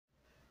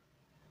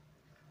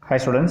Hi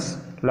students,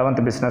 11th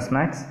Business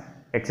Max,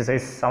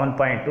 exercise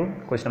 7.2,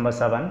 question number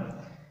 7.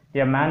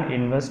 A man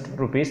invests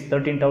rupees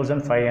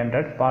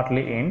 13,500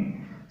 partly in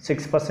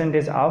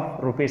 6% of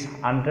rupees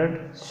 100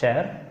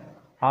 share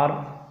or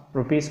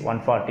rupees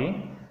 140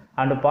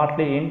 and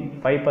partly in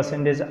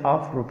 5% of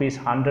rupees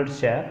 100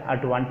 share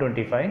at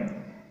 125.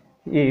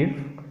 If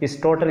his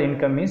total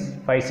income is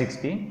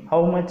 560,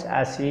 how much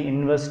has he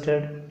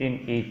invested in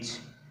each?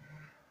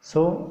 So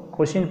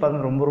question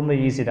பார்த்தீங்கன்னா ரொம்ப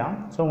easy தான்.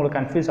 So உங்களுக்கு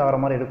confuse ஆகிற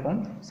மாதிரி இருக்கும்.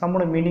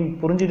 சம்மோட meaning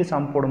புரிஞ்சுட்டு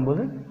some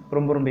போடும்போது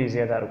ரொம்ப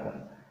ஈஸியாக தான் இருக்கும்.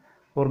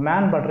 ஒரு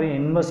மேன் பட்ரு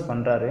இன்வெஸ்ட்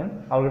பண்ணுறாரு,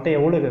 அவர்கிட்ட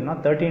எவ்வளோ இருக்குதுன்னா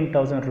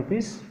 13,000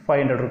 rupees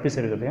 500 rupees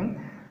இருக்குது.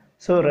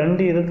 ஸோ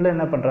ரெண்டு இதில்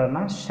என்ன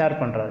பண்ணுறாருன்னா ஷேர்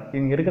பண்ணுறாரு.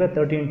 இங்கே இருக்கிற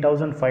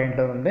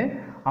 13,500 வந்து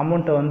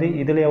அமௌண்ட்டை வந்து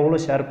இதில் எவ்வளோ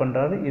ஷேர்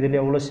பண்ணுறாரு, இதில்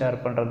எவ்வளோ ஷேர்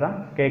பண்ணுறது தான்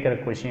கேட்குற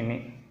கொஷின்.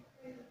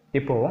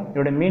 இப்போது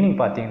இதோட மீனிங்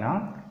பார்த்தீங்கன்னா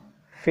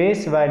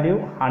ஃபேஸ் வேல்யூ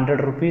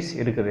 100 rupees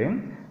இருக்குது,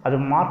 அது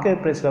மார்க்கெட்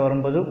ப்ரைஸில்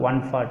வரும்போது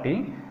 140,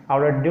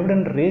 அவரோட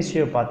டிவிடெண்ட்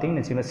ரேஷியோ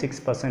பார்த்தீங்கன்னு வச்சுக்கோங்க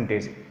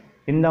 6%.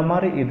 இந்த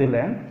மாதிரி இதில்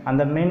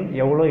அந்த மேன்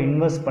எவ்வளோ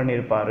இன்வெஸ்ட்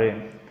பண்ணியிருப்பார்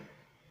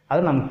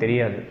அது நமக்கு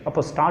தெரியாது. அப்போ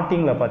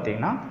ஸ்டார்டிங்கில்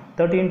பார்த்தீங்கன்னா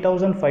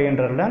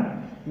 13,500ல்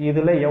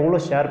இதில் எவ்வளோ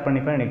ஷேர்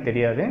பண்ணிப்பேன் எனக்கு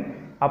தெரியாது.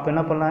 அப்போ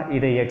என்ன பண்ணலாம்,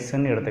 இதை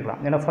எக்ஸ்ன்னு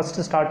எடுத்துக்கலாம். ஏன்னா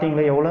ஃபஸ்ட்டு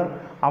ஸ்டார்டிங்கில் எவ்வளோ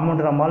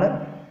அமௌண்ட் நம்மளால்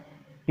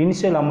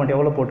இனிஷியல் அமௌண்ட்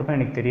எவ்வளோ போட்டுப்பேன்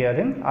எனக்கு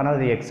தெரியாது, ஆனால்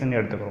இது எக்ஸ்ன்னு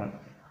எடுத்துக்கிறோம்.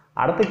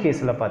 அடுத்த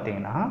கேஸில்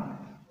பார்த்தீங்கன்னா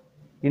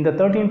இந்த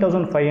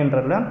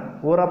 13,500ல்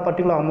ஒரு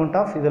பர்டிகுலர் அமௌண்ட்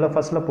ஆஃப் இதில்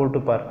ஃபஸ்ட்டில்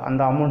போட்டுப்பார்,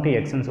 அந்த அமௌண்ட்டு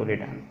எக்ஸ்ன்னு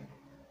சொல்லிட்டேன்.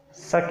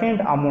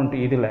 செகண்ட் அமௌண்ட்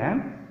இதில்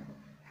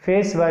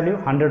ஃபேஸ் வேல்யூ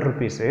 100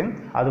 rupees,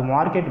 அது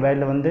மார்க்கெட்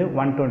வேல்யூ வந்து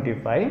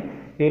 125,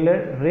 இதில்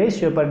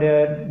ரேஷியோ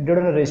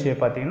டிவிடெண்ட் ரேஷியோ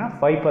பார்த்தீங்கன்னா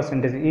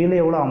 5%. இதில்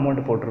எவ்வளோ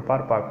அமௌண்ட்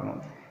போட்டிருப்பார் பார்க்கணும்.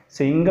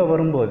 ஸோ இங்கே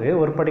வரும்போது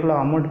ஒரு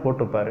பர்டிகுலர் அமௌண்ட்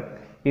போட்டுப்பார்.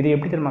 இது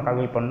எப்படி திரும்ப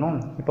கால்குலேட் பண்ணணும்?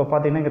 இப்போ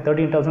பார்த்தீங்கன்னா இங்கே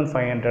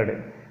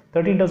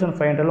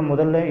 13,500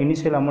 முதல்ல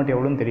இனிஷியல் அமௌண்ட்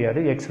எவ்வளோன்னு தெரியாது,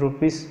 எக்ஸ்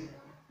ருபீஸ்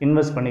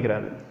இன்வெஸ்ட்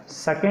பண்ணிக்கிறாரு.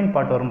 செகண்ட்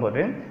பார்ட்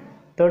வரும்போது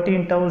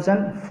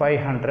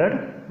 13,500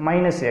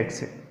 மைனஸ்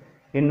எக்ஸ்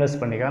இன்வெஸ்ட்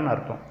பண்ணிக்கிறான்னு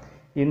அர்த்தம்.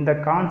 இந்த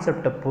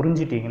கான்செப்டை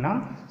புரிஞ்சிட்டிங்கன்னா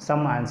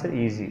சம் ஆன்சர்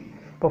ஈஸி.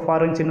 இப்போ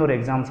ஃபார் சின்ன ஒரு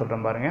எக்ஸாம்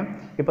சொல்கிறேன் பாருங்கள்.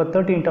 இப்போ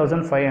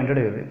 13,500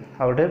 இருக்குது,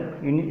 அவரோட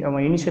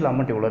இனிஷியல்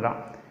அமௌண்ட் இவ்வளோ தான்.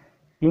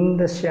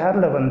 இந்த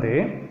ஷேரில் வந்து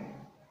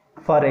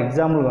ஃபார்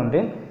எக்ஸாம்பிள் வந்து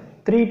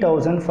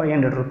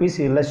 3,500 rupees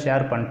இதில்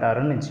ஷேர்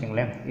பண்ணிட்டாருன்னு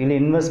வச்சுங்களேன், இதில்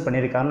இன்வெஸ்ட்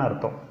பண்ணியிருக்காருன்னு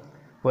அர்த்தம்.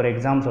 ஒரு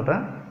எக்ஸாம்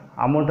சொல்கிறேன்.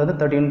 அமௌண்ட் வந்து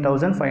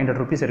 13,500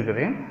 rupees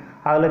இருக்குது,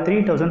 அதில்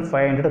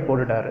 3,500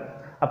 போட்டுட்டார்.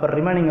 அப்போ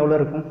ரிமைனிங் எவ்வளோ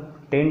இருக்கும்,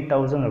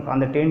 10,000 இருக்கும்.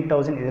 அந்த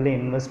 10,000 இதில்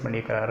இன்வெஸ்ட்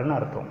பண்ணிக்கிறாருன்னு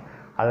அர்த்தம்.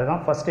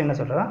 அதுதான் ஃபஸ்ட்டு என்ன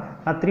சொல்கிறேன்,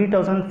 நான்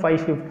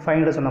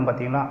 3,500 சொன்னேன்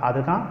பார்த்தீங்களா,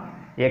 அதுதான்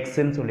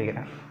எக்ஸ்ன்னு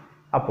சொல்லிக்கிறேன்.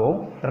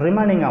 அப்போது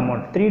ரிமைனிங்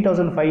அமௌண்ட்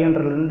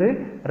 3,500லேருந்து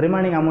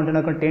ரிமைனிங் அமௌண்ட்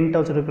எனக்கு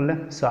 10,000 இருக்குல்ல,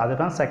 ஸோ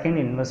அதுதான் செகண்ட்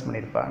இன்வெஸ்ட்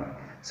பண்ணியிருப்பாங்க.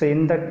 ஸோ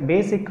இந்த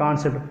பேசிக்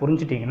கான்செப்ட்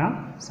புரிஞ்சிட்டிங்கன்னா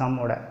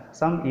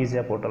சம்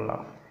ஈஸியாக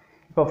போட்டுடலாம்.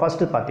 இப்போ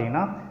ஃபஸ்ட்டு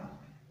பார்த்தீங்கன்னா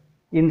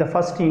இந்த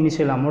ஃபஸ்ட்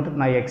இனிஷியல் அமௌண்ட்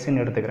நான்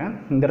எக்ஸ்ன்னு எடுத்துக்கிறேன்.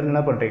 இந்த இடத்துல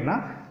என்ன பண்ணுறீங்கன்னா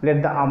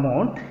let the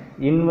amount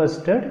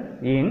invested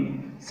in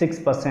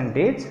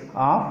 6%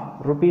 of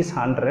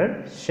 ₹100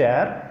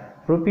 share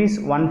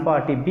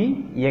 ₹140 B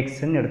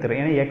எக்ஸ்ன்னு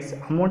எடுத்துக்கிறேன். ஏன்னா எக்ஸ்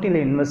அமௌண்ட்டில்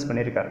இன்வெஸ்ட்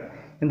பண்ணியிருக்காரு.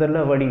 இந்த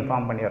இடத்துல வேர்டிங்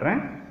ஃபார்ம்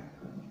பண்ணிடுறேன்.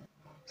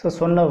 ஸோ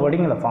சொன்ன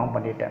வேர்டிங்கில் ஃபார்ம்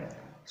பண்ணிட்டேன்.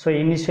 ஸோ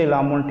இனிஷியல்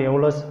அமௌண்ட்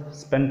எவ்வளோ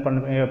ஸ்பெண்ட்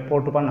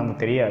போட்டுப்பான்னு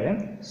நமக்கு தெரியாது.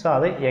 ஸோ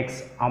அதை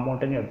எக்ஸ்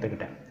அமௌண்ட்டுன்னு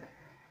எடுத்துக்கிட்டேன்.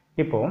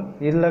 இப்போது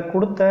இதில்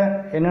கொடுத்த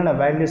என்னென்ன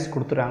வேல்யூஸ்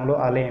கொடுத்துறாங்களோ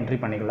அதில் என்ட்ரி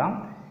பண்ணிக்கலாம்.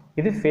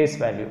 இது ஃபேஸ்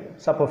வேல்யூ.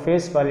 ஸோ அப்போ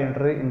ஃபேஸ்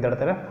வேல்யூன்றது இந்த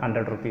இடத்துல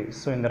 100 rupees.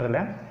 ஸோ இந்த இடத்துல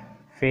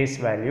face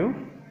value,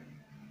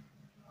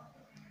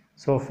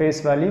 so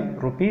face value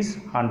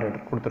 ₹100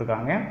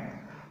 கொடுத்துருக்காங்க.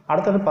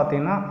 அடுத்தது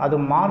பார்த்தீங்கன்னா அது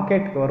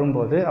மார்க்கெட்டுக்கு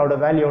வரும்போது அதோட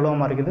வேல்யூ எவ்வளோ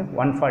மாறிக்குது,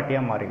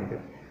 140 மாறிக்குது.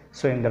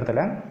 ஸோ இந்த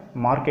இடத்துல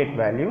மார்க்கெட்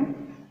வேல்யூ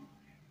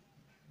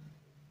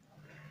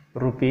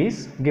rupees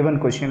given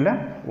கொஷினில்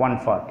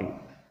 140.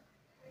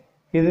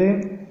 இது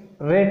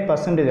ரேட்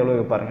பர்சன்டேஜ்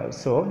எவ்வளோ பாருங்கள்.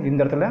 ஸோ இந்த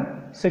இடத்துல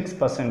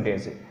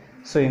 6%.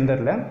 ஸோ இந்த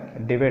இடத்துல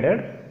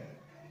டிவைடட்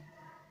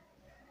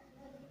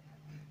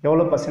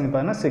எவ்வளோ பர்சன்டேஜ்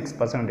பார்த்தீங்கன்னா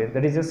 6%.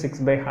 That is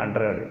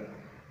 6/100.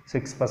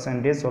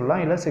 6%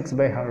 சொல்லலாம், இல்லை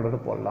 6/100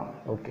 போடலாம்.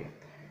 ஓகே,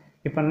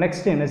 இப்போ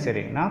நெக்ஸ்ட் என்ன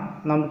சரிங்கன்னா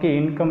நமக்கு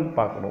இன்கம்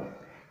பார்க்கணும்.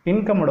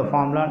 இன்கமோட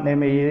ஃபார்முலா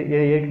நம்ம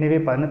ஏற்கனவே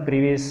பார்த்தீங்கன்னா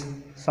ப்ரீவியஸ்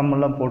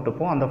சம்மெல்லாம்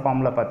போட்டுப்போம். அந்த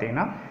ஃபார்முலா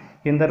பார்த்தீங்கன்னா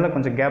இந்த இடத்துல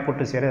கொஞ்சம் கேப்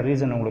விட்டு சேர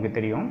ரீசன் உங்களுக்கு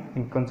தெரியும்,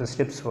 இங்கே கொஞ்சம்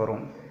ஸ்டெப்ஸ்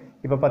வரும்.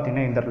 இப்போ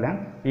பார்த்தீங்கன்னா இந்த இடத்துல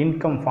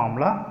இன்கம்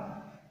ஃபார்முலா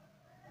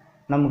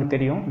நமக்கு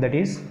தெரியும், that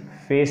is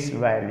face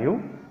value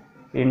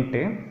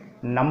into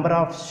number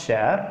of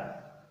share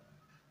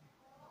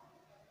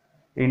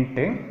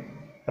into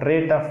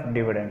rate of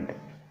dividend.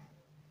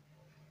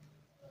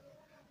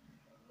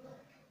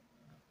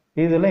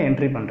 இதில்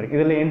என்ட்ரி பண்ணுறேன்.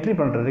 இதில் என்ட்ரி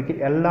பண்ணுறதுக்கு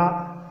எல்லா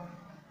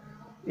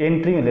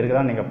என்ட்ரியும் இதில்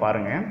இருக்குதா நீங்கள்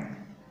பாருங்கள்.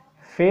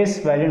 ஃபேஸ்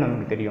வேல்யூ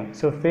நமக்கு தெரியும்.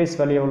 ஸோ ஃபேஸ்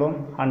வேல்யூ எவ்வளோ,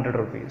 100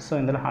 rupees. ஸோ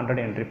இதில் 100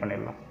 என்ட்ரி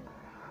பண்ணிடலாம்.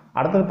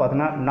 அடுத்தது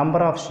பார்த்தீங்கன்னா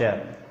நம்பர் ஆஃப்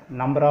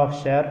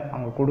ஷேர்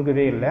அவங்க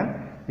கொடுக்கவே இல்லை.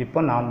 இப்போ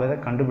நாம் இதை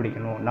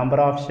கண்டுபிடிக்கணும்.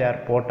 நம்பர் ஆஃப் ஷேர்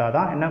போட்டால்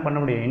தான் என்ன பண்ண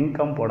முடியும்,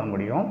 இன்கம் போட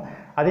முடியும்.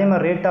 அதே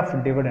மாதிரி ரேட் ஆஃப்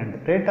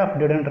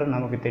டிவிடெண்ட்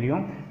நமக்கு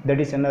தெரியும்,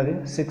 தட் இஸ் என்னது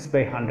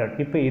 6/100.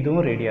 இப்போ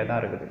இதுவும் ரெடியாக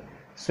தான் இருக்குது.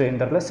 ஸோ இந்த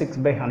இடத்துல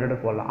 6/100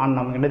 போடலாம். ஆனால்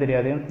நமக்கு என்ன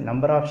தெரியாது,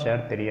 நம்பர் ஆஃப்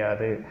ஷேர்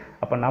தெரியாது.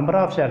 அப்போ நம்பர்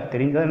ஆஃப் ஷேர்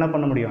தெரிஞ்சால் என்ன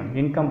பண்ண முடியும்,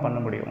 இன்கம் பண்ண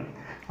முடியும்.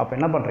 அப்போ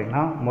என்ன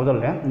பண்ணுறீங்கன்னா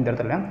முதல்ல இந்த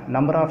இடத்துல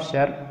number of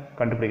share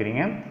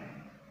கண்டுபிடிக்கிறீங்க.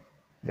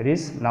 That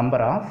is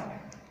number of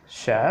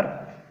share.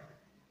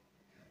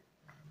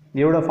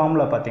 இதோட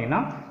ஃபார்முலா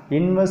பார்த்தீங்கன்னா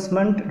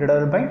investment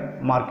divided by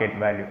market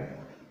value.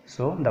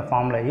 So the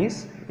formula is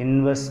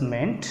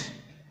investment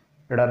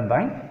divided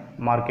by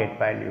market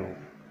value.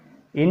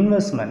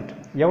 Investment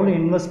எவ்வளோ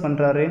இன்வெஸ்ட்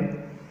பண்ணுறாரு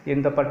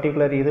இந்த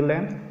பர்டிகுலர் இதில்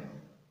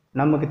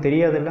நமக்கு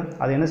தெரியாதுல்ல,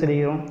 அது என்ன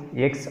செய்கிறோம்,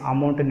 எக்ஸ்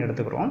அமௌண்ட்டுன்னு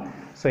எடுத்துக்கிறோம்.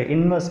 So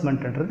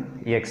இன்வெஸ்ட்மெண்ட்ன்றது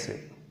x.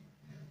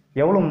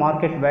 எவ்வளோ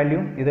மார்க்கெட் வேல்யூ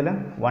இதில்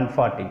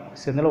 140.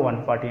 ஸோ இதில்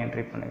 140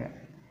 என்ட்ரி பண்ணுங்கள்.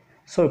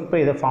 ஸோ இப்போ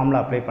இதை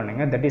ஃபார்முலா அப்ளை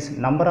பண்ணுங்கள். That is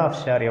number of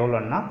share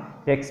எவ்வளோன்னா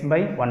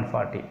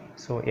x/140.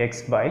 So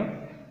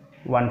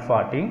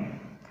x/140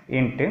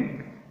 into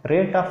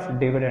rate of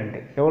dividend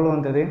எவ்வளோ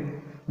வந்தது,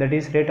 that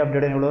is rate of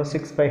dividend எவ்வளோ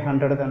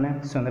 6/100 தானே.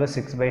 ஸோ இதில்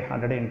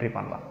 6/100 என்ட்ரி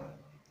பண்ணலாம்.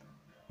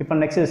 இப்போ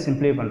நெக்ஸ்ட் இது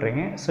சிம்பிளை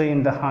பண்ணுறீங்க. ஸோ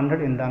இந்த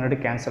 100 இந்த 100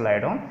 கேன்சல்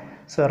ஆகிடும்.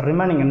 ஸோ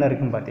ரிமைனிங் என்ன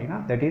இருக்குன்னு பார்த்தீங்கன்னா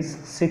தட் இஸ்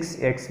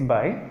 6x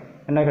by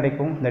என்ன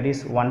கிடைக்கும், தட்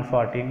இஸ்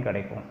 140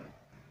 கிடைக்கும்.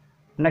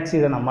 நெக்ஸ்ட்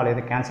இதை நம்மளால்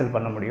இதை கேன்சல்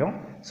பண்ண முடியும்.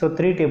 ஸோ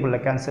 3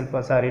 டேபிளில் கேன்சல்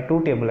 2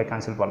 டேபிளில்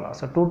கேன்சல் பண்ணலாம்.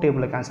 ஸோ 2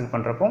 டேபிளில் கேன்சல்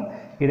பண்ணுறப்போ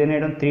இது என்ன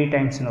 3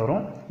 டைம்ஸ்னு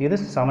வரும், இது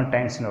 7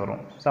 டைம்ஸ்னு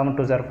வரும். 7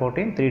 2 are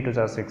 14, 3 2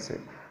 are 6.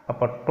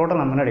 அப்போ டோட்டல்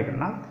நம்ம என்ன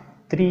கிடைக்குன்னா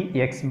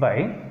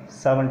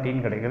 3x/17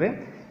 கிடைக்குது.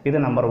 இது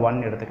நம்பர் 1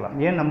 எடுத்துக்கலாம்.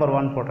 ஏன் நம்பர்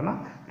 1 போட்டோன்னா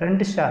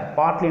 2 ஷேர்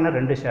பார்ட்லினா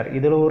 2 ஷேர்,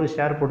 இதில் ஒரு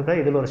ஷேர் போட்டுக்கிறா,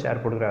 இதில் ஒரு ஷேர்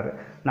போட்டுக்கிறாரு.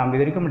 நம்ம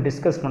இது வரைக்கும்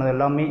டிஸ்கஸ் பண்ணது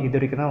எல்லாமே இது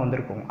வரைக்கும் தான்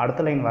வந்திருக்கும், அடுத்த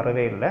லைன்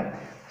வரவே இல்லை.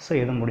 ஸோ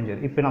இது முடிஞ்சது.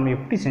 இப்போ நம்ம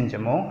எப்படி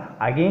செஞ்சோமோ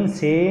அகெயின்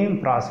சேம்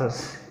ப்ராசஸ்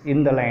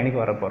இந்த லைனுக்கு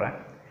வர போகிறேன்.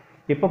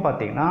 இப்போ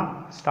பார்த்தீங்கன்னா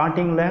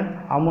ஸ்டார்டிங்கில்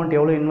அமௌண்ட்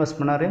எவ்வளோ இன்வெஸ்ட்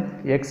பண்ணார்,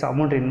 எக்ஸ்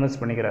அமௌண்ட்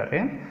இன்வெஸ்ட் பண்ணிக்கிறாரு.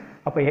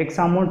 அப்போ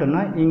எக்ஸ்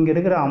அமௌண்ட்டுன்னா இங்கே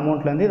இருக்கிற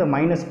அமௌண்ட்லேருந்து இதை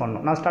மைனஸ்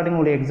பண்ணணும். நான் ஸ்டார்டிங்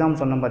ஒரு எக்ஸாம்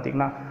சொன்னேன்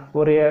பார்த்தீங்கன்னா,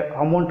 ஒரு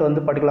அமௌண்ட்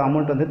வந்து பர்டிகுலர்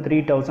அமௌண்ட் வந்து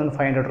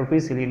 3,500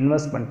 rupees இது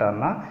இன்வெஸ்ட்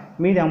பண்ணிட்டாருன்னா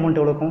மீதி அமௌண்ட்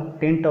எவ்வளோ இருக்கும்,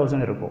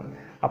 10,000 இருக்கும்.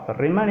 அப்போ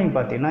ரிமைனிங்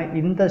பார்த்தீங்கன்னா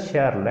இந்த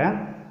ஷேரில்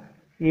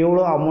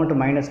எவ்வளோ அமௌண்ட்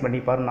மைனஸ்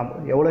பண்ணிப்பார், நம்ம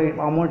எவ்வளோ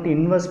அமௌண்ட்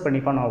இன்வெஸ்ட்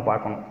பண்ணிப்பா நம்ம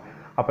பார்க்கணும்.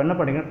 அப்போ என்ன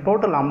பண்ணுறீங்க,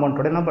 டோட்டல்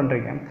அமௌண்ட்டோட என்ன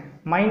பண்ணுறீங்க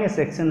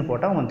 -xன்னு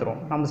போட்டால் வந்துடும்.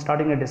 நம்ம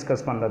ஸ்டார்டிங்கில்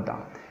டிஸ்கஸ் பண்ணுறது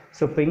தான்.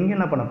 ஸோ இப்போ இங்கே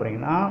என்ன பண்ண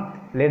போகிறீங்கன்னா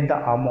let the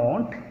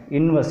amount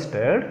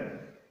invested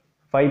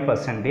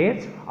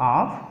 5%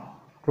 of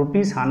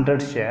 ₹100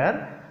 share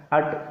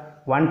at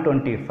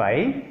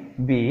 125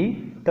 be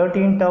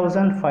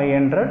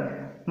 13,500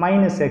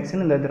 minus x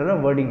ன்னு இந்த இடத்துல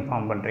வேர்டிங்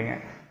ஃபார்ம் பண்ணுறீங்க.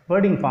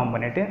 வேர்டிங் ஃபார்ம்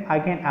பண்ணிவிட்டு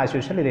அகைன் ஆஸ்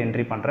யூஷுவல் இதை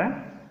என்ட்ரி பண்ணுறேன்.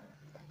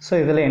 ஸோ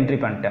இதில் என்ட்ரி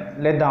பண்ணிட்டேன்.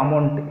 Let the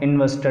amount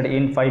invested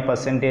in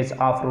 5%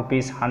 of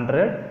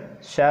 ₹100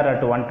 share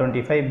at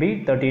 125 be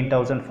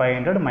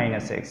 13,500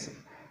 minus x.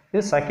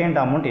 இது செகண்ட்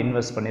அமௌண்ட்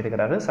இன்வெஸ்ட்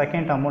பண்ணியிருக்கிறாரு.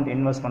 செகண்ட் அமௌண்ட்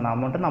இன்வெஸ்ட் பண்ண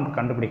அமௌண்ட்டை நம்ம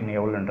கண்டுபிடிக்கணும்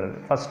எவ்வளோன்றது.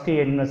 ஃபஸ்ட்டு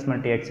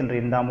இன்வெஸ்ட்மெண்ட் எக்ஸ்ன்ற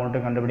இந்த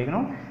அமௌண்ட்டும்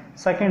கண்டுபிடிக்கணும்,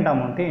 செகண்ட்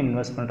அமௌண்ட்டு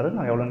இன்வெஸ்ட் பண்ணுறது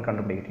நான் எவ்வளோன்னு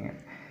கண்டுபிடிக்கிறீங்க.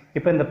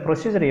 இப்போ இந்த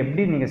ப்ரொசீஜர்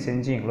எப்படி நீங்கள்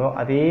செஞ்சீங்களோ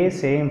அதே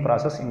சேம்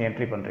ப்ராசஸ் இங்கே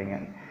என்ட்ரி பண்ணுறீங்க.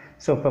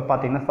 ஸோ இப்போ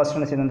பார்த்தீங்கன்னா ஃபஸ்ட்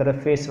என்ன செய்ய, இந்த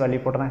இடத்துல ஃபேஸ்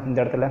வேல்யூ போட்டுறேன். இந்த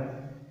இடத்துல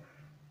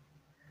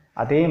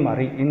அதே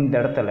மாதிரி இந்த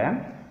இடத்துல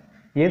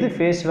எது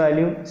ஃபேஸ்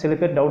வேல்யூ, சில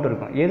பேர் டவுட்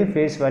இருக்கும், எது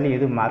ஃபேஸ் வேல்யூ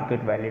எது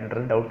மார்க்கெட்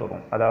வேல்யூன்றது டவுட்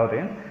வரும். அதாவது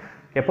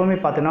எப்போவுமே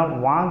பார்த்தீங்கன்னா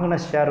வாங்கின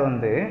ஷேர்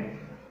வந்து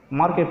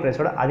மார்க்கெட்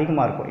ப்ரைஸோட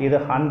அதிகமாக இருக்கும். இது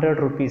 100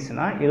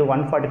 rupeesனா இது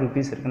 140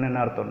 rupees இருக்குன்னு என்ன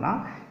அர்த்தம்னா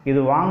இது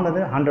வாங்கினது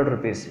 100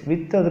 rupees,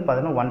 விற்றது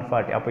பார்த்தீங்கன்னா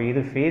 140. அப்போ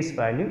இது ஃபேஸ்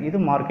வேல்யூ, இது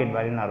மார்க்கெட்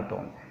வேல்யூன்னு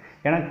அர்த்தம்.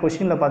 ஏன்னா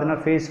கொஷினில்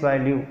பார்த்தீங்கன்னா ஃபேஸ்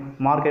வேல்யூ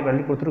மார்க்கெட்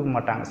வேல்யூ கொடுத்துருக்க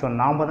மாட்டாங்க. ஸோ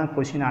நாம் தான்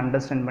கொஷினை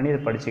அண்டர்ஸ்டாண்ட் பண்ணி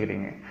இதை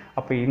படிச்சுக்கிறீங்க.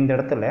 அப்போ இந்த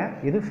இடத்துல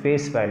இது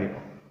ஃபேஸ் வேல்யூ,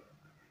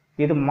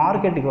 இது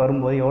மார்க்கெட்டுக்கு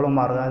வரும்போது எவ்வளோ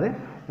மாறுது, அது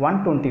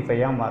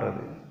 125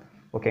 மாறுது.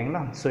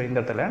 ஓகேங்களா. ஸோ இந்த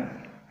இடத்துல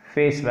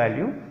face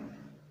value,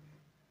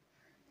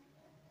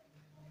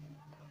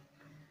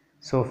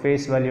 so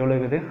face value எவ்வளோ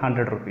இருக்குது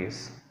 100 rupees.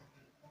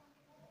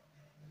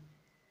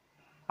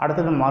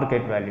 அடுத்தது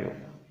market value.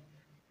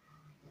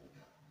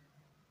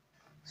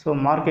 So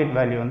market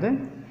value வந்து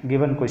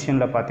கிவன்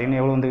கொஷினில் பார்த்தீங்கன்னா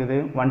எவ்வளோ வந்துக்குது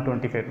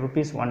 125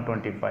 rupees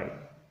 125.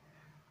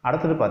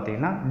 அடுத்தது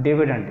பார்த்தீங்கன்னா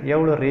டிவிடெண்ட்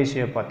எவ்வளோ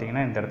ரேஷியோ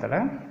பார்த்தீங்கன்னா இந்த இடத்துல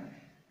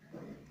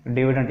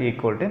டிவிடெண்ட்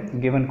ஈக்குவல் டு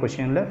கிவன்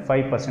கொஷினில்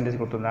 5%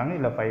 கொடுத்துருந்தாங்க,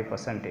 இல்லை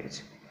 5%.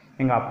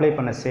 நீங்கள் அப்ளை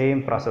பண்ண சேம்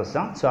ப்ராசஸ்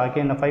தான். ஸோ அகே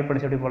இந்த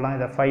 5% எப்படி போடலாம்,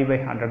 இதை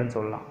 5/100ன்னு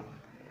சொல்லலாம்.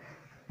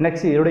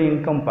 நெக்ஸ்ட் இதோட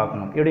இன்கம்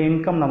பார்க்கணும். இதோட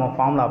இன்கம் நம்ம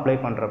ஃபார்மில் அப்ளை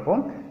பண்ணுறப்போ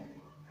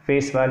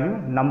face value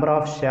number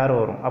of share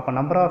வரும். அப்போ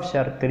நம்பர் ஆஃப்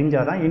ஷேர்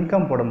தெரிஞ்சால் தான்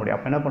இன்கம் போட முடியும்.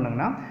 அப்போ என்ன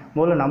பண்ணுங்கன்னா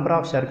முதல்ல நம்பர்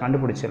ஆஃப் ஷேர்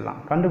கண்டுபிடிச்சிடலாம்.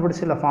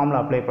 கண்டுபிடிச்சி இல்லை ஃபார்மில்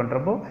அப்ளை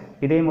பண்ணுறப்போ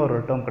இதே மாதிரி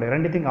ஒரு டேர்ம் கிடையாது,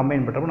 ரெண்டுத்தையும்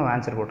கம்பைன் பண்ணுறப்போ நம்ம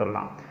ஆன்சர்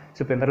போட்டுடலாம். ஸோ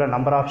இப்போ இந்த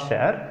number of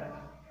share,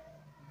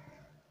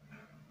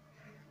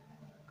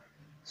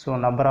 so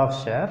number of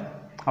share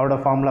அவரோட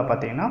ஃபார்முலா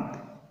பார்த்தீங்கன்னா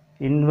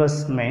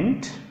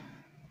investment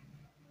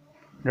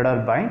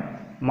divided by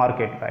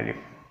market value.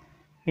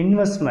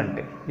 Investment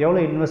எவ்வளோ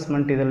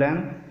இன்வெஸ்ட்மெண்ட் இதில்,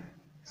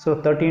 so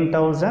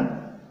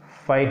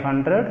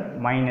 13,500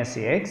 minus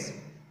x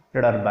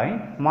divided by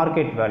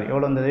market value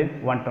எவ்வளோ வந்தது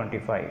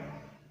 125.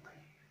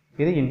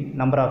 இது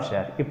நம்பர் ஆஃப்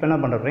ஷேர். இப்போ என்ன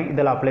பண்ணுறீங்க,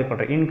 இதில் அப்ளை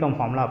பண்ணுறீங்க, இன்கம்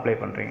ஃபார்மில் அப்ளை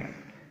பண்ணுறீங்க.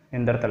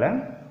 இந்த இடத்துல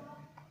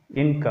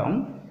income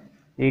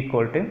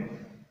equal to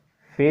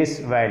face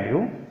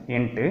value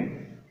into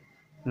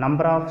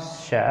number of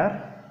share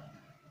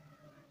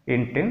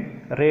into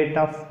rate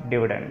of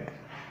dividend.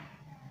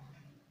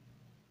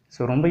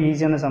 So ரொம்ப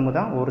ஈஸியான சம்மு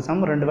தான். ஒரு சம்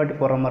 2 வாட்டி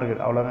போகிற மாதிரி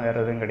இருக்குது, அவ்வளோதான், வேறு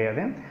எதுவும்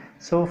கிடையாது.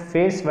 ஸோ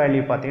ஃபேஸ்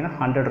வேல்யூ பார்த்தீங்கன்னா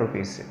 100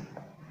 rupees.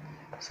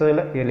 ஸோ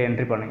இதில்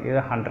என்ட்ரி பண்ணுங்கள்.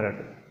 இது 100.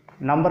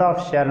 நம்பர்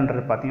ஆஃப்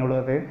ஷேர்ன்றது பார்த்தீங்கன்னா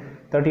எவ்வளோ?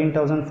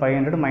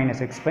 13,500 minus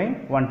x by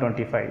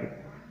 125.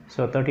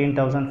 So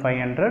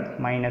 13,500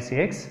 minus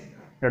x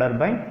divided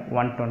by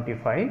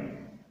 125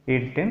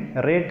 into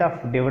rate of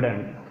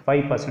dividend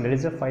 5%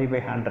 is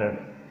 5/100.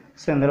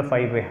 So இந்த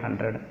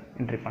 5/100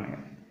 என்ட்ரி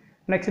பண்ணுங்கள்.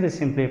 நெக்ஸ்ட் இது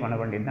சிம்பிளை பண்ண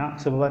வேண்டியது தான்.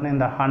 ஸோ இப்போ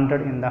இந்த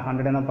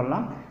 100 என்ன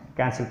பண்ணலாம்?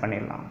 கேன்சல்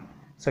பண்ணிடலாம்.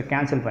 ஸோ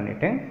கேன்சல்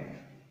பண்ணிவிட்டு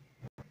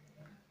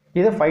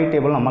இதை 5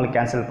 டேபிள் நம்மளால்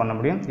கேன்சல் பண்ண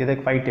முடியும். இதை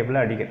 5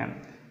 டேபிளில் அடிக்கிறேன்.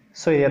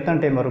 ஸோ இது எத்தனை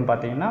டைம் வரும்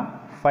பார்த்தீங்கன்னா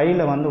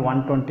 5ல் வந்து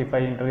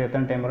 125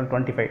 எத்தனை டைம் வரும்?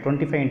 25.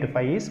 25 into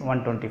 5 is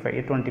 125.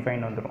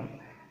 25 வந்துடும்.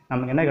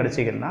 நமக்கு என்ன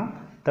கிடச்சிக்குன்னா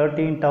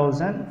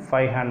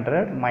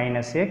 13,500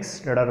 minus x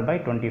divided by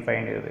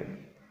 25 இருக்குது.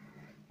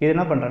 இது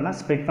என்ன பண்ணுறேன்னா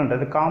ஸ்ப்ளிட்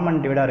பண்ணுறது. காமன்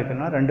டிவைடாக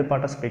இருக்குன்னா 2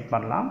 பார்ட்டாக ஸ்ப்ளிட்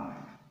பண்ணலாம்.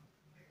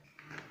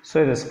 ஸோ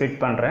இதை ஸ்ப்ளிட்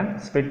பண்ணுறேன்.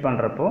 ஸ்ப்ளிட்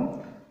பண்ணுறப்போ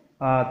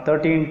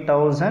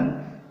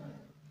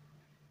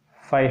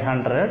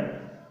 13,500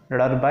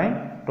 divided by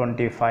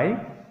 25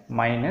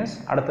 மைனஸ்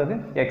அடுத்தது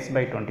x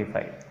by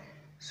 25.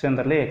 ஸோ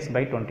இந்த x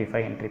by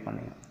 25 என்ட்ரி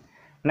பண்ணுங்க.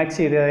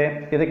 நெக்ஸ்ட்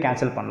இதை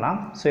கேன்சல் பண்ணலாம்.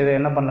 ஸோ இதை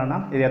என்ன பண்ணலான்னா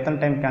இது எத்தனை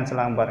டைம்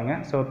கேன்சல் ஆகும்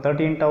பாருங்கள். ஸோ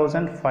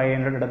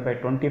 13,500 divided by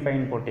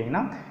 25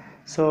 போட்டிங்கன்னா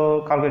ஸோ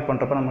கால்குலேட்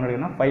பண்ணுறப்போ நம்ம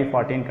கிடைக்குன்னா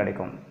 514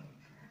 கிடைக்கும்.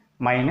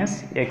 Minus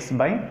x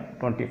by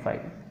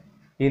 25.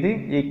 இது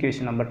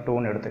ஈக்குவேஷன் நம்பர்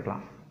 2ன்னு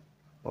எடுத்துக்கலாம்.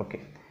 ஓகே,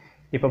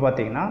 இப்போ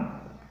பார்த்தீங்கன்னா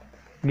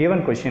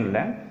கிவன்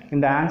கொஷினில்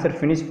இந்த ஆன்சர்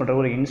ஃபினிஷ் பண்ணுற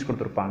ஒரு இன்ஸ்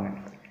கொடுத்துருப்பாங்க.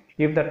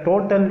 If the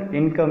total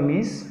income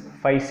is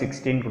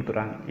 516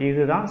 கொடுத்துருக்காங்க.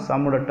 இதுதான்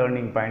சம்மோட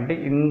டேர்னிங் பாயிண்ட்டு.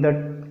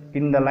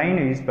 இந்த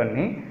லைனை யூஸ்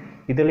பண்ணி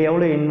இதில்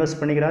எவ்வளோ இன்வெஸ்ட்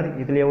பண்ணிக்கிறார்,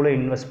 இதில் எவ்வளோ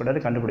இன்வெஸ்ட் பண்ணுறது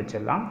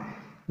கண்டுபிடிச்சிடலாம்.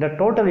 இந்த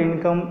டோட்டல்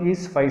இன்கம்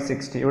இஸ்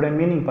 560. இதோட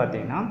மீனிங்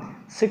பார்த்தீங்கன்னா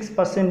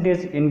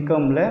 6%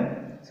 இன்கமில்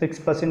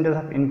 6%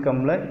 ஆஃப்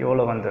இன்கமில்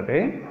எவ்வளோ வந்தது,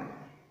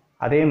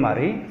 அதே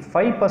மாதிரி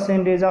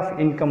 5% ஆஃப்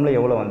இன்கமில்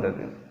எவ்வளோ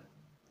வந்தது,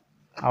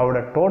 அவரோட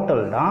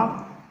டோட்டல் தான்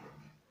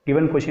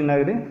கிவன் கொஷின்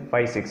ஆகுது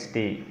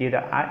 560.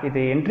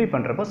 இதை என்ட்ரி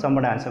பண்ணுறப்போ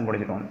சம்மோட ஆன்சர்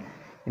முடிஞ்சிடும்.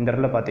 இந்த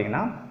இடத்துல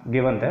பார்த்தீங்கன்னா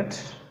given that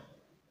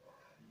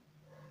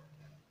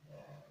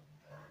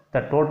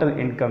the total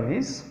income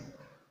is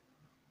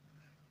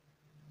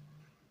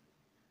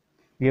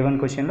given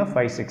கொஷினில்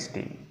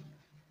 560.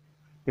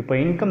 இப்போ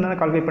இன்கம் தானே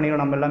கால்குலேட்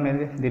பண்ணிக்கிறோம். நம்ம எல்லாமே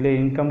இதில்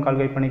இன்கம்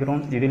கால்குலேட்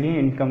பண்ணிக்கிறோம், இதுலேயும்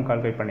இன்கம்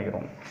கால்குலேட்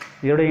பண்ணிக்கிறோம்.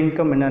 இதோட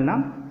இன்கம் என்னென்னா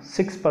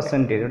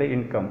 6% இதோட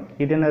இன்கம்.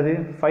 இது என்னது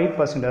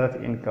 5% ஆஃப்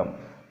இன்கம்.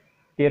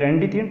 இது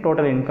ரெண்டுத்தையும்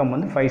டோட்டல் இன்கம்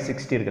வந்து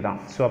 560 இருக்குதான்.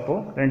 ஸோ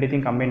அப்போது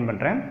ரெண்டுத்தையும் கம்பைன்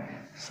பண்ணுறேன்.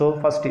 ஸோ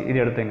ஃபஸ்ட்டு இது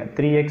எடுத்துங்க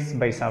 3x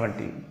by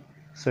 70.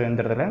 ஸோ இந்த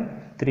இடத்துல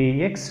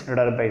 3x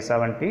divided by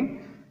 70.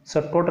 So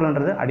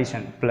டோட்டல்ன்றது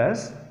addition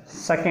plus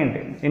second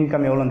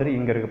income எவ்வளோ வந்துட்டு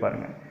இங்கே இருக்குது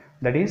பாருங்கள்.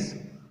 That is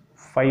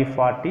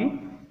 540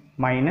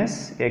 minus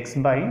x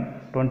by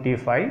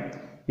 25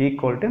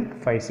 equal to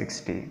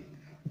 560.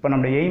 இப்போ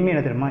நம்ம எய்மே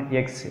என்ன தெரியுமா?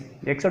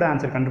 எக்ஸோட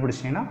ஆன்சர்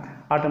கண்டுபிடிச்சிங்கன்னா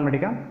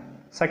ஆட்டோமேட்டிக்காக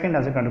செகண்ட்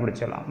ஆன்சர்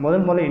கண்டுபிடிச்சிடலாம்.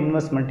 முதல்ல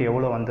இன்வெஸ்ட்மெண்ட்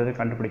எவ்வளோ வந்தது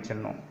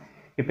கண்டுபிடிச்சிடணும்.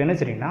 இப்போ என்ன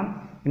சரிங்கன்னா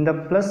இந்த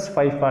ப்ளஸ்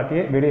 540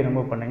 வெளியே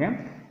ரிமூவ் பண்ணுங்கள்.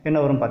 என்ன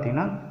வரும்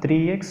பார்த்தீங்கன்னா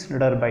 3x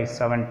divided by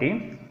 70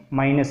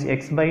 minus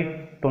x by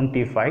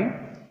 25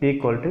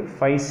 equal to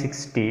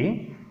 560.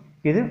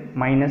 இது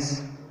மைனஸ்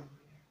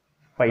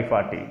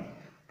 540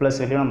 ப்ளஸ்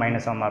வெளியே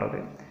மைனஸாக மாறுது.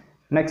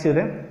 நெக்ஸ்ட்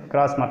இது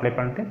கிராஸ் மல்டிப்ளை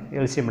பண்ணிட்டு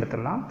எல்சிஎம்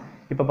எடுத்துடலாம்.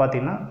 இப்போ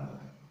பார்த்தீங்கன்னா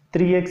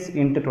 3x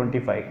into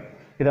 25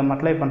 இதை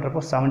மல்டிப்ளை பண்ணுறப்போ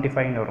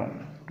 75 வரும்.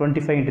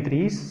 25 into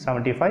 3 is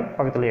 75.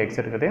 பக்கத்தில் x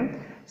இருக்குது.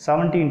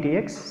 70 into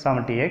x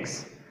 70x.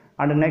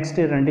 And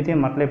next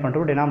ரெண்டுத்தையும் மல்டிப்ளை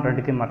பண்ணுறப்போ டினாம்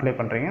ரெண்டுத்தையும் மல்டிப்ளை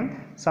பண்ணுறீங்க.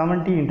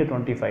 70 into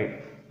 25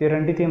 இது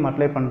ரெண்டுத்தையும்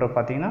மல்டிப்ளை பண்ணுறப்போ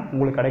பார்த்தீங்கன்னா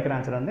உங்களுக்கு கிடைக்கிற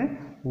ஆன்சர் வந்து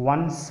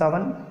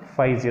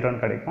 1750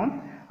 கிடைக்கும்.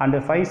 அண்டு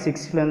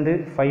 560லேருந்து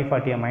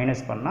 540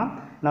 மைனஸ் பண்ணால்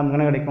நமக்கு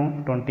என்ன கிடைக்கும்?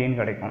 20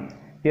 கிடைக்கும்.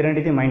 இது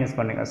ரெண்டுத்தையும் மைனஸ்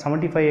பண்ணுங்கள்.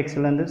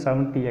 75xலேருந்து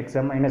 70x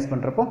மைனஸ்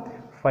பண்ணுறப்போ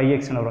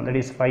 5xன்னு வரும். That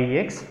is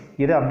 5x.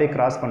 இதை அப்படியே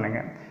கிராஸ்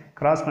பண்ணுங்கள்.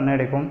 கிராஸ் பண்ண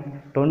கிடைக்கும்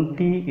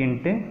 20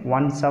 into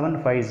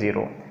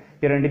 1750.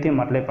 இது ரெண்டுத்தையும்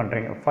மல்டிப்ளை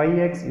பண்ணுறீங்க.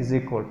 5x இஸ்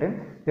ஈக்குவல் டு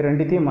இது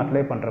ரெண்டுத்தையும்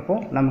மல்டிப்ளை பண்ணுறப்போ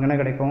நமக்கு என்ன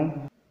கிடைக்கும்?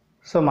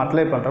 ஸோ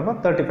மல்டிப்ளை பண்ணுறப்போ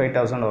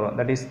 35,000 வரும்.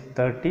 That is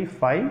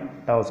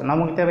 35,000.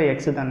 நமக்கு தேவை x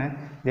தானே.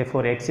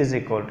 therefore x is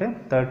equal to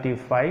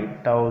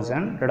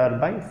 35,000 divided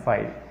by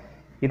 5.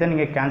 இதை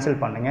நீங்கள் கேன்சல்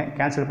பண்ணுங்கள்.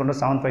 கேன்சல் பண்ணுற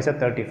 7 5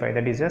 35.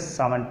 தட் இஸ்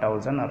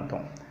 7,000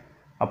 அர்த்தம்.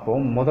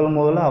 அப்போது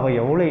முதல்ல அவள்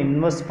எவ்வளோ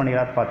இன்வெஸ்ட்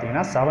பண்ணிக்கிறார்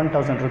பார்த்தீங்கன்னா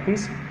 7,000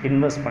 rupees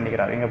இன்வெஸ்ட்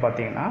பண்ணிக்கிறார். இங்கே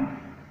பார்த்தீங்கன்னா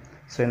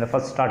ஸோ இந்த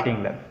ஃபஸ்ட்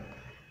ஸ்டார்டிங்கில்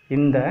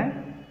இந்த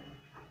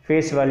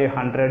face value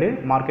 100,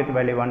 market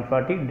value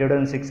 140,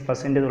 dividend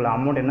 6% உள்ள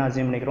அமௌண்ட் என்ன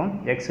அசியூம் பண்ணிக்கிறோம்?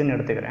 எக்ஸ்ன்னு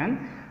எடுத்துக்கிறேன்.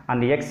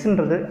 அந்த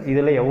எக்ஸ்ன்றது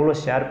இதில் எவ்வளோ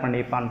ஷேர்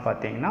பண்ணிப்பான்னு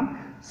பார்த்தீங்கன்னா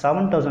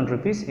 7,000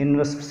 rupees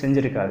இன்வெஸ்ட்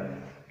செஞ்சுருக்காரு.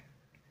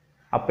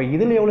 அப்போ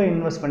இதில் எவ்வளோ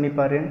இன்வெஸ்ட்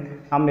பண்ணிப்பார்?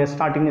 நம்ம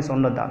ஸ்டார்டிங்கே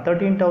சொன்னது தான்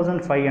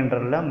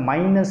 13,500ல்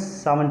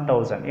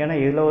 -7,000. ஏன்னா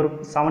இதில் ஒரு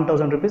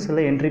 7,000 rupees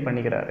இதில் என்ட்ரி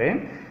பண்ணிக்கிறாரு.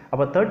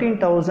 அப்போ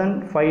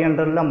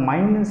 13,500ல்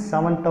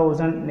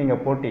 -7,000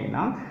 நீங்கள்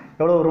போட்டிங்கன்னா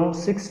எவ்வளோ வரும்?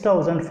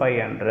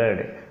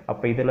 6,500.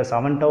 அப்போ இதில்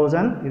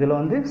 7,000, இதில்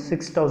வந்து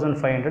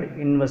 6,500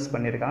 இன்வெஸ்ட்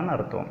பண்ணியிருக்காங்கன்னு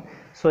அர்த்தம்.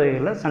 ஸோ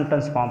இதில்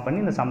சென்டென்ஸ் ஃபார்ம் பண்ணி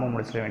இந்த சம்ம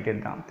முடிச்சிட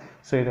வேண்டியது தான்.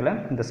 ஸோ இதில்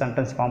இந்த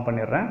சென்டென்ஸ் ஃபார்ம்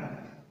பண்ணிடுறேன்.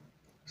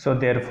 So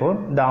therefore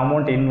the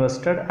amount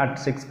invested at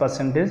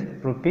 6% is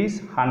rupees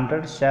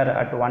 100, share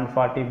at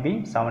 140 be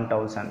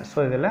 7,000. So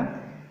இதில்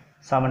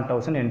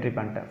 7,000 என்ட்ரி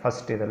பண்ணிட்டேன்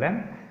ஃபர்ஸ்ட். இதில்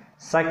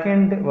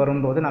செகண்ட்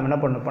வரும்போது நம்ம என்ன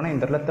பண்ண போனால்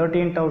இந்த இடத்துல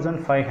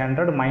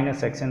 13,500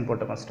 மைனஸ் எக்ஸ்ன்னு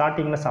போட்டுப்போம்.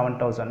 ஸ்டார்டிங்கில்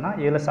 7,000னா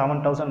இதில்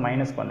 7,000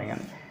 மைனஸ் பண்ணுங்க.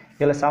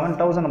 இதில்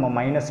 7,000 நம்ம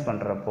மைனஸ்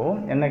பண்ணுறப்போ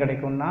என்ன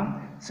கிடைக்கும்னா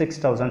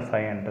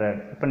 6,500.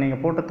 இப்போ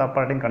நீங்கள் போட்டு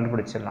தப்பாட்டையும்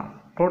கண்டுபிடிச்சிடலாம்.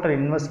 டோட்டல்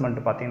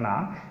இன்வெஸ்ட்மெண்ட் பார்த்தீங்கன்னா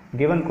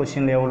கிவன்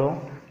கொஷினில் எவ்வளோ?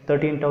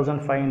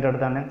 13,500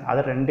 தானே.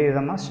 அதை ரெண்டு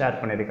விதமாக ஷேர்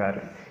பண்ணியிருக்காரு.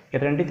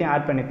 இது ரெண்டுத்தையும்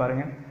ஆட் பண்ணி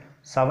பாருங்கள்.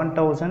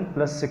 7,000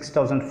 +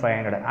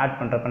 6,500 ஆட்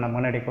பண்ணுறப்ப நம்ம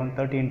என்ன கிடைக்கும்?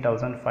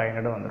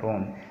 13,500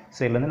 வந்துடும். ஸோ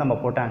இதுலேருந்து நம்ம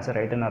போட்ட ஆன்சர்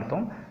ரைட்டுன்னு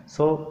அர்த்தம்.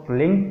 ஸோ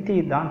லெங்க்தி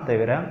தான்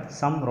தவிர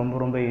சம் ரொம்ப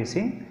ரொம்ப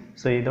ஈஸி.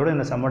 ஸோ இதோட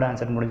இந்த சம்மோட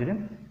ஆன்சர்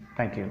முடிஞ்சிடும்.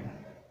 தேங்க்யூ.